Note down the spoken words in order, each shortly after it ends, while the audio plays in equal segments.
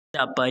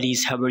Up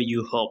buddies, how are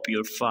you? Hope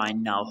you're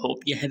fine now.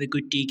 Hope you have a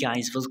good day,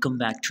 guys. Welcome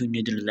back to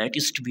another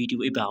latest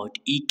video about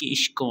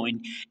Ecash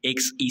coin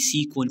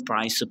XEC coin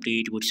price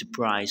update. What's the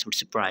price? What's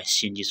the price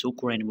changes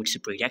occur and what's the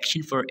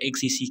prediction for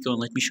XEC coin?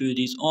 Let me show you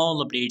these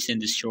all updates in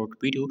this short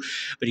video.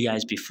 But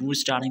guys, before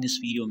starting this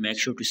video, make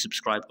sure to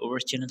subscribe our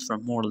channel for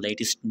more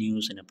latest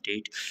news and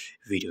update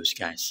videos,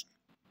 guys.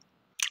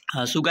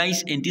 So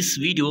guys, in this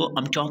video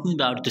I'm talking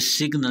about the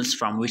signals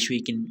from which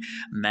we can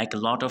make a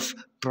lot of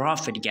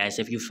profit, guys,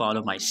 if you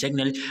follow my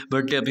signal.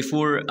 But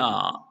before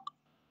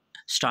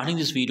starting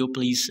this video,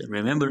 please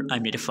remember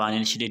I'm not a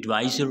financial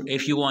advisor.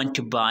 If you want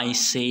to buy,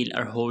 sell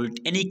or hold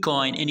any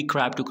coin, any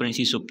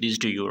cryptocurrency, so please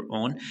do your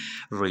own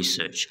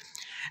research.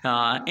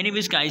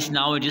 Anyways guys,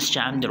 now at this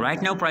time the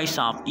right now price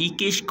of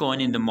Ecash coin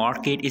in the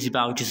market is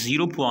about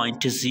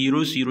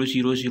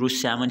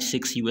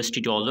 0.000076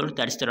 USD dollar.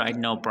 That's the right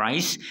now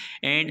price.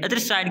 And other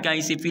side,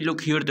 guys, if you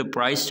look here, the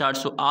price chart,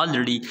 so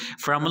already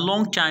from a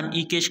long time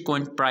Ecash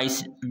coin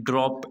price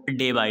drop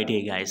day by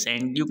day, guys,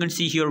 and you can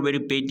see here very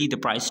badly the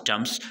price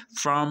jumps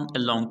from a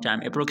long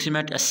time,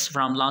 approximate as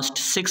from last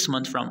 6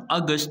 months, from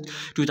August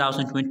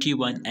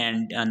 2021,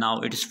 and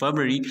now it is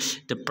February.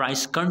 The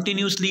price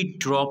continuously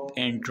drop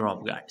and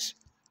drop, guys.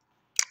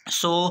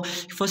 So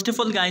first of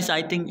all, guys,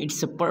 I think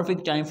it's a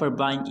perfect time for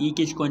buying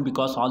Ecash coin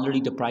because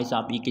already the price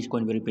of Ecash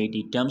coin very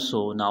pretty terms.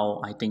 So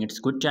now I think it's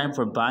good time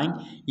for buying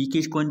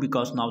Ecash coin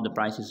because now the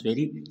price is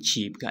very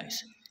cheap,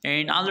 guys.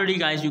 And already,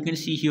 guys, you can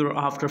see here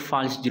after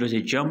falls there is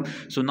a jump.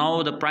 So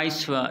now the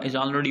price is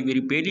already very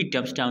badly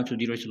jumps down, so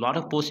there is a lot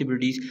of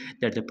possibilities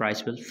that the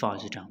price will fall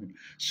down.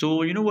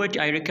 So you know what,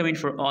 I recommend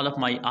for all of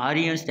my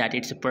audience that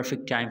it's a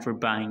perfect time for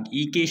buying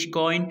Ecash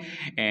coin,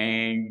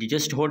 and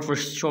just hold for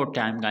short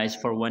time, guys,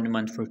 for 1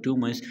 month, for 2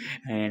 months,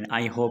 and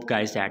I hope,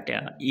 guys, that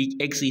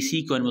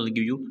XEC coin will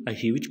give you a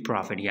huge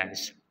profit,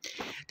 guys.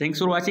 Thanks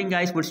for watching,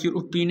 guys. What's your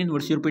opinion?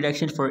 What's your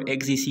prediction for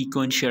XEC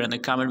coin? Share in the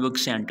comment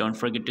box and don't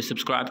forget to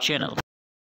subscribe channel.